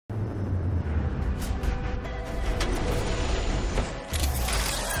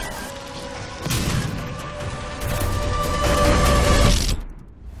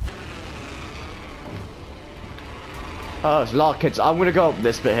Oh, there's a lot of kids. I'm gonna go up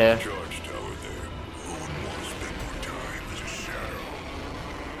this bit here. Charge tower there. No one wants to spend more time as a shadow.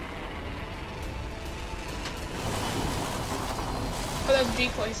 Oh, those are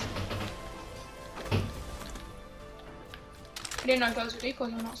decoys. I didn't know if those were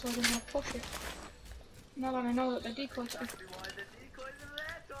decoys or not, so I didn't want to push it. Now that I know that they're decoys.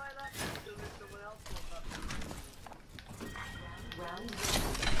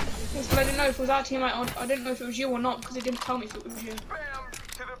 Yes, but I didn't know if it was our teammate or I didn't know if it was you or not because it didn't tell me if it was you.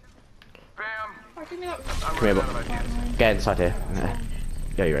 Oh, give me that. Come here, but get inside here.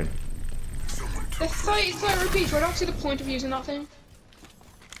 Yeah, you're in. There's 30 repeats, I don't see the point of using that thing.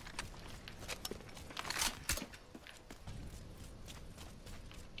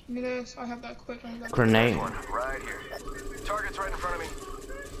 Give me this, I have that quick. Grenade. Right here. Target's right in front of me.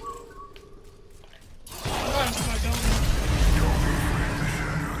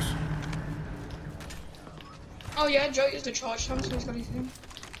 Oh yeah, Joe used the charge time, so he's got anything.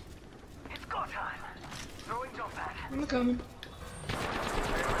 It's go time. Throwing jump back. I'm coming.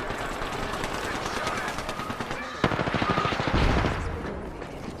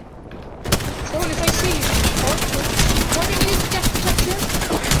 Sean, if I see you, why don't you use death protection?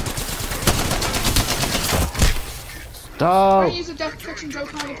 Oh. Why don't you use the death protection Joe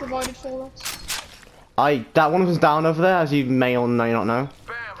kindly provided for us? That one was down over there, as you may or may not know.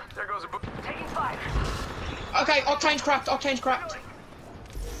 Bam! There goes a book. Taking fire. Okay, Octane's cracked, Octane's cracked.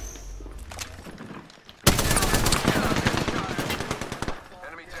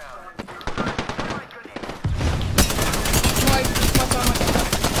 Enemy down. My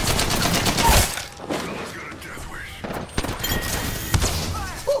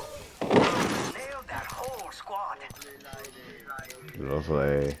Nailed that whole squad.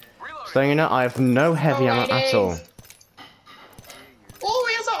 Lovely. So you know, I have no heavy ammo at all. Oh,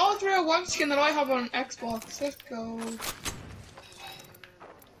 he has that R301 skin that I have on Xbox. Let's go.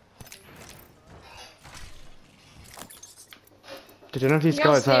 Did you know these He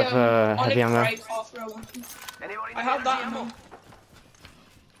guys has have the, heavy ammo? Onyx Brave R301. Anybody I have that ammo.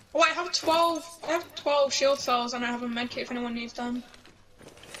 Oh, I have 12 shield cells and I have a medkit if anyone needs them.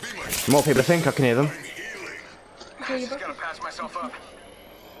 More people, I think I can hear them. Okay, you Just gotta patch myself up.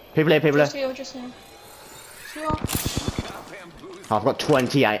 People here, people just here. heal, just heal. Heal. I've got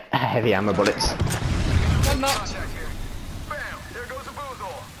 28 heavy ammo bullets. One knocked. Contact here. Bam! There goes a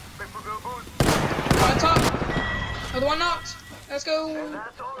boozle. Big booze. Right on top. Another one knocked. Let's go.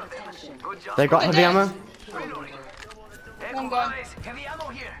 That's all of them. Good job. They got heavy ammo? Reloading. One guy. Heavy ammo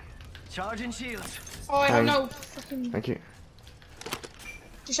here. Charging shields. Oh, I have no fucking. Thank you.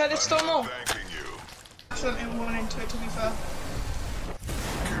 Did you say there's still more? Thanking you. Shouldn't even run into it, to be fair.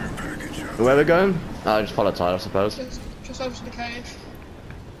 Care package out. Where we going? Oh, just follow Tyler, I suppose. Just over to the cave.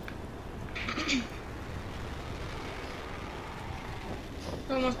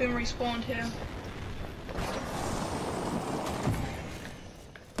 Someone's been respawned here.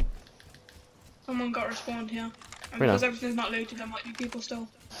 Someone got respawned here. And Really? because everything's not looted, there might be people still.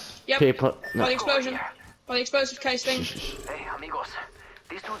 Yep. People. By No. the explosion. By the explosive case thing. Hey, amigos.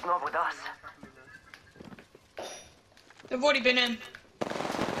 This dude's not with us. They've already been in.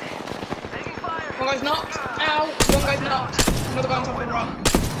 Taking fire. One guy's knocked. Ow. One guy's knocked. Another guy on top of the rock.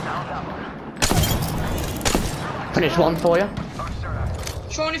 Down that one. Finish one for you.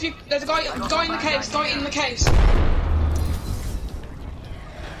 Sean, if you... There's a guy in the case. Guy in the case.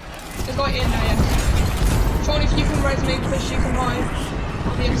 There's a guy in there, yeah. Sean, if you can raise me, Chris, you can hide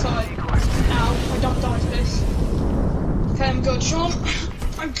on the inside. Ow. I don't die to this. Okay, I'm good. Sean,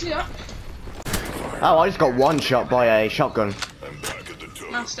 I'm clear. Oh, I just got one shot by a shotgun. I'm back at the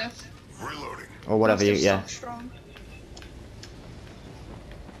top. Mastiff. Reloading. Or whatever you, Mastiff's yeah. so strong.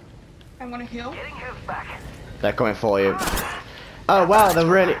 I'm gonna heal. Getting health back. They're coming for you. Oh, wow, they're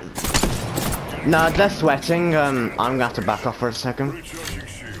really... Nah, they're sweating. I'm gonna have to back off for a second. Recharging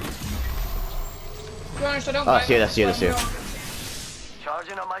shield. To be honest, I don't Oh, like that's you, that's you, that's you.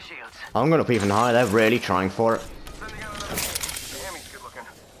 Charging on my shields. I'm going up even higher. They're really trying for it. Sending out another. Damn, he's good looking.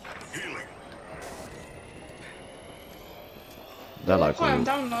 Healing. They're like... Hi, I'm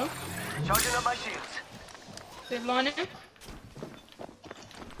down low. Charging on my shields. They've lined it.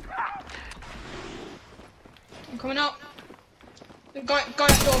 I'm coming up. The guy at door,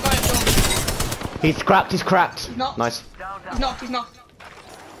 He's cracked, he's cracked. He's knocked. Nice. Down. He's knocked.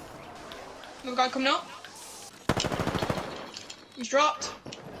 Another guy coming up. He's dropped.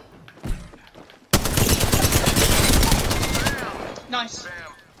 Nice.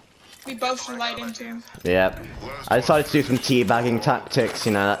 We both laid into him. Yeah. I decided to do some teabagging tactics,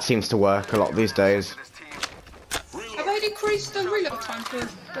 you know, that seems to work a lot these days. This team. Have they decreased the reload time for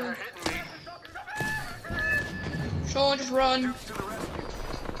the... Sean, just run.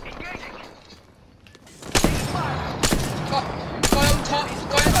 Guy on top of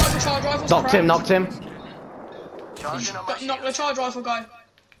the charge rifle. Knocked him. Knock the charge rifle guy.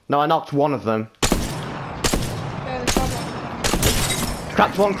 No, I knocked one of them. Yeah, the charge rifle.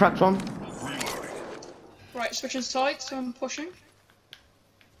 Cracked one. Right, switching sides, so I'm pushing.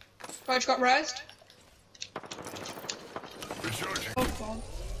 Right, just got rezzed. Recharging. Oh god.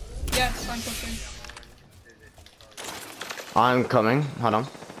 Yes, I'm pushing. I'm coming. Hold on.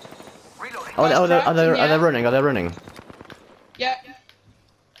 Reloading. Oh, are they Yeah. running? Are they running? Yeah.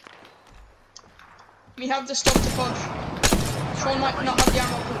 We have the stuff to push. Sean might not have the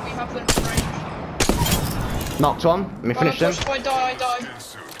ammo, but we have the range. Knocked one. Let me finish him. If I die, I die.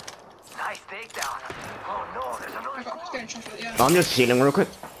 Soon. Nice takedown. Oh no, there's another I got getting shot at the end. I'm just healing real quick.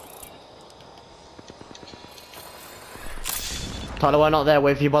 Tyler, we're not there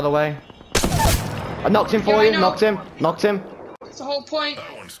with you, by the way. I knocked him for Yeah, I you. know. Knocked him. It's the whole point,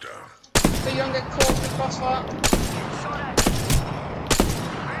 That one's down. so you don't get caught with the crossfire.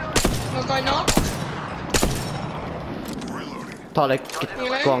 No guy knocked. Reloading. Tyler,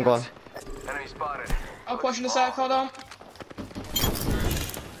 Healing. go on. Enemy spotted. I'll push in the circle, hold on.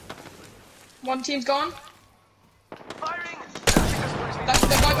 One team's gone. Firing. That's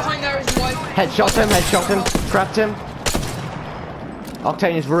the guy behind there is white. Headshot him. Cracked him.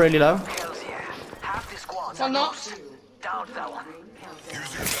 Octane is really low. Hells yeah. Half the squads One are knocked. down to that one.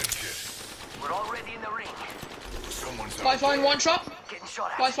 Using that kit. We're already in the ring. Someone's out. Lifeline one shot. Getting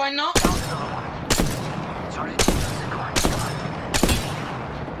shot at. Lifeline knock. Down to another one. Sorry.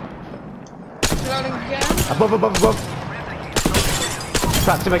 Reloading again. Above.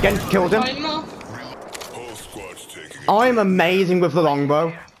 Cracked him again. Killed him. Not anymore. Whole squad's taking it. I'm amazing with the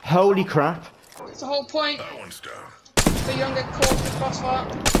longbow. Holy crap. It's the whole point, That one's down. so you don't get caught with the crossfire.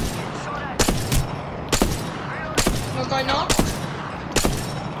 No guy knocked.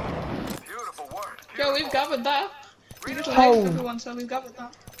 Beautiful work. Yo, we've gathered that. We just Oh. left everyone, so we've gathered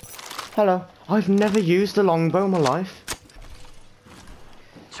that. Hello. I've never used a longbow in my life.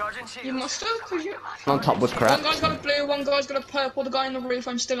 Charging shield. You must have, because you... On top was One cracked. guy's got a blue, one guy's got a purple, the guy on the roof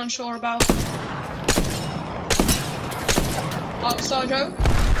I'm still unsure about. Oh, Sergio.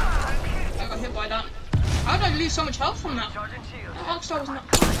 I got hit by that. How did I lose so much health from that? Charging shield. Rockstar was not...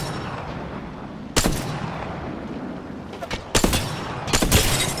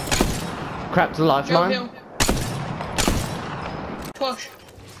 Cracked the Joe lifeline. Hill. Push.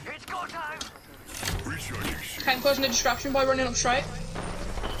 It's go time. Recharging shield. Came causing a distraction by running up straight.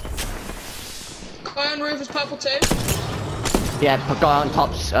 Guy on roof is purple too. Yeah, the guy on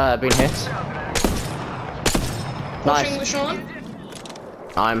top's been hit. Pushing with Nice. Sean.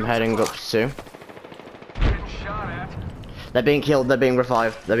 I'm heading up too. Getting shot at. They're being killed. They're being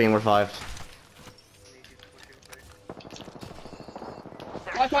revived.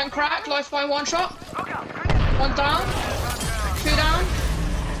 Lifeline cracked, lifeline one shot. Look out. One down. Two down.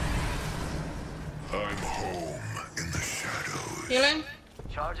 I'm home in the shadows. Healing.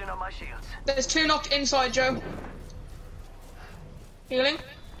 Charging on my shields. There's two knocked inside, Joe. Healing.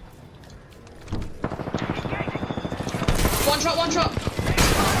 One shot.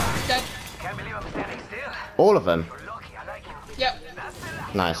 Dead. Can't believe I'm standing still. All of them. You're lucky. I like it. Yep. That's the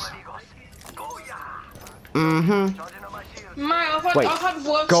last. Nice. Amigos. Go ya. Mm-hmm. Charging on my shields. Man, Wait. I've had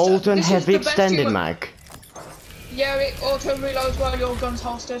worse. Golden This is heavy the best extended team- mag. Yeah, it auto reloads while your gun's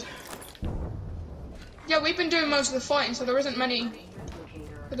holstered. Yeah, we've been doing most of the fighting, so there isn't many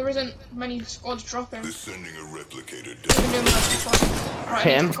squads dropping. They're sending a replicator We've down. been doing most of the fighting. Right, I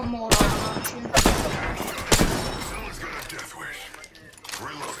need Him. to become more like that. Someone's got a death wish.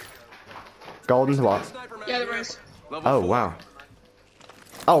 Reloading. Golden what? Yeah, there is. Oh wow.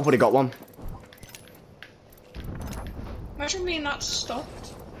 Oh, I've already got one. Imagine being that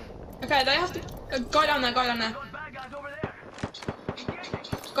stopped. Okay, they have to. Guy down there. Bad guys over there.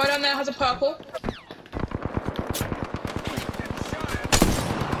 Guy down there has a purple.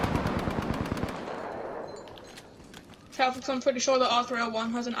 Careful, because I'm pretty sure that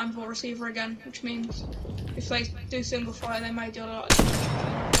R301 has an anvil receiver again, which means if they do single fire, they may deal a lot of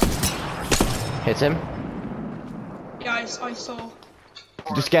damage. Hit him. Yeah, I saw.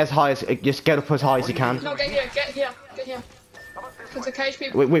 Just get as high as. Just get up as high as you can. No, get here. Because the cage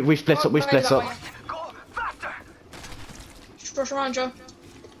people. We split up. We split That up. way. Go faster. Just rush around, Joe.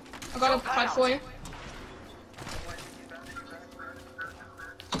 I got a pad for you.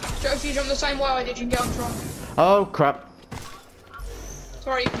 Joe, if you jump the same way I did, you can get on top. Oh crap.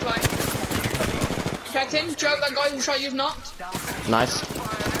 Sorry, you can play. Protect him. Joe, that guy who shot you's knocked. Nice.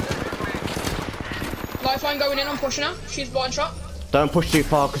 Lifeline going in, I'm pushing her. She's one shot. Don't push too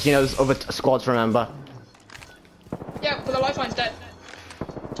far because you know there's other squads. Remember. Lifeline's dead.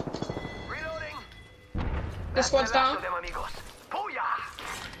 Reloading. This squad's down. Them amigos.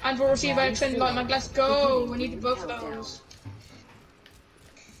 Booyah. And we'll receive an extended light mag. Let's go. We need both of those.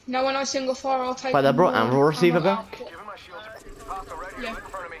 Now when I single fire, I'll take. Wait, they brought more ammo receiver ammo back? Give him my shield. Hostile right here, Yeah. right in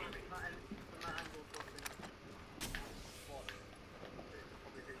front of me.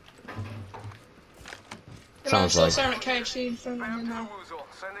 Sounds still like. staring at KFC. Throwing them in now. Woozle,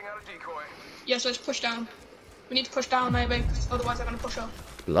 sending out a decoy. Yes, let's push down. We need to push down maybe, 'cause otherwise they're gonna push up.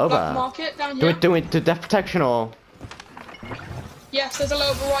 Low Black bar. market down Do here. it to death protection or? Yes, there's a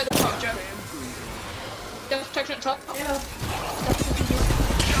low bar right at the top, Joe. Death protection at top. Yeah.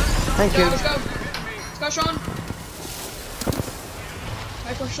 Thank you. Let's go. Let's go, Sean.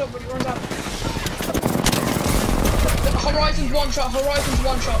 I push up, but he runs out. Horizon's one shot. Horizon's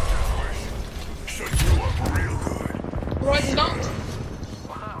one shot. Shut you up real good. Horizon's knocked.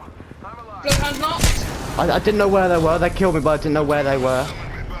 Wow. I'm alive. Bloodhound's knocked. I didn't know where they were. They killed me, but I didn't know where they were. Let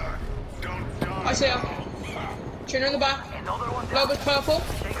me back. Don't die. I see her. Tuner in the back. Another one down. Loba's purple.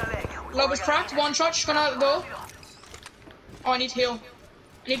 Take a leg. Loba's cracked. One shot. She's gone out the door. Oh, I need to heal.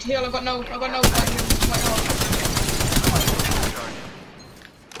 I need to heal. I've got no.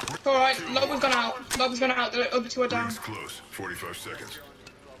 Alright, Loba's gone out. Loba's gone out. The other two are down. Rings close. 45 seconds.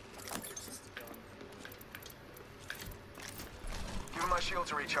 Give him my shield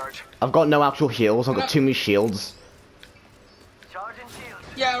to recharge. I've got no actual heals. I've got too many shields. Charging shield.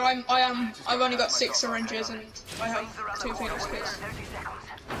 Yeah, I've only got 6 syringes and I have 2 Phoenix kits. 30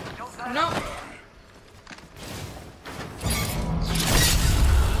 seconds. Jump that. No.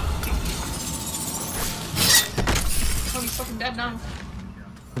 I'm fucking dead now.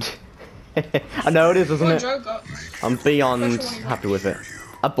 I know it is, isn't What it? Joe got? I'm beyond happy with it.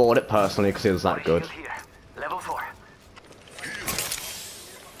 I bought it personally because it was that good. Shield here. Level 4.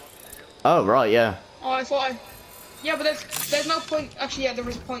 Oh right, yeah. Oh, I thought I... Yeah, but there's no point... Actually, yeah, there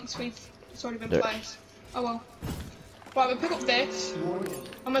is a point. It's already been Yeah. placed. Oh well. Right, we'll pick up this.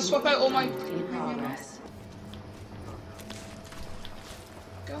 I'm gonna swap out all my...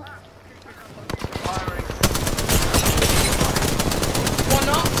 Go. One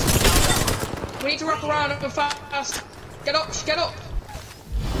knocked. We need to wrap around up fast. Get up, get up.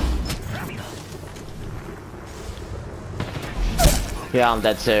 Yeah, I'm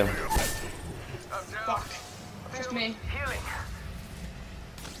dead too. Fuck. Just me. Healing.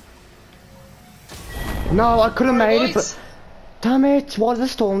 No, I could have made it, Boys. but damn it! Why did the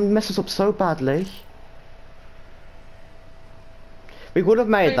storm mess us up so badly? We would have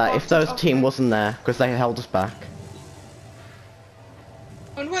made that if those team wasn't there because they held us back.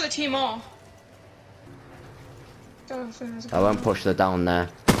 I wonder where the team are. I won't push her down there.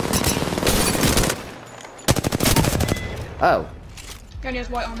 Oh. He only has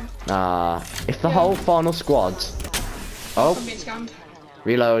white armor. If the whole final squad. Oh, I'm being scammed.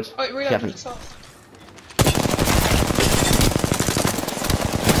 reload. Oh, it reloaded Kevin. itself.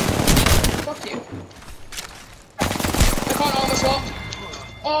 Fuck you. I can't armor swap.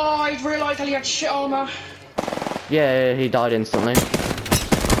 Oh, I realised that he had shit armor. Yeah, he died instantly.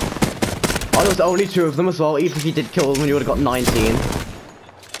 Oh, there was only 2 of them as well. Even if you did kill them, you would have got 19.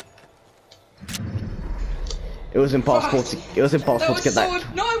 It was impossible to. It was impossible to get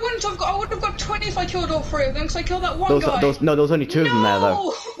that. No, I wouldn't have got. I would have got 20 if I killed all 3 of them. Because I killed that one guy. No, there was only 2 of them there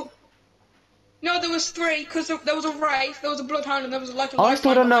though. No, there was 3. Because there was a Wraith, there was a Bloodhound, and there was a like a. I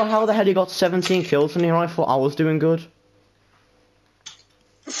still don't know how the hell he got 17 kills in here. I thought I was doing good.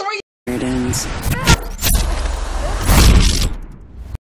 3. It ends.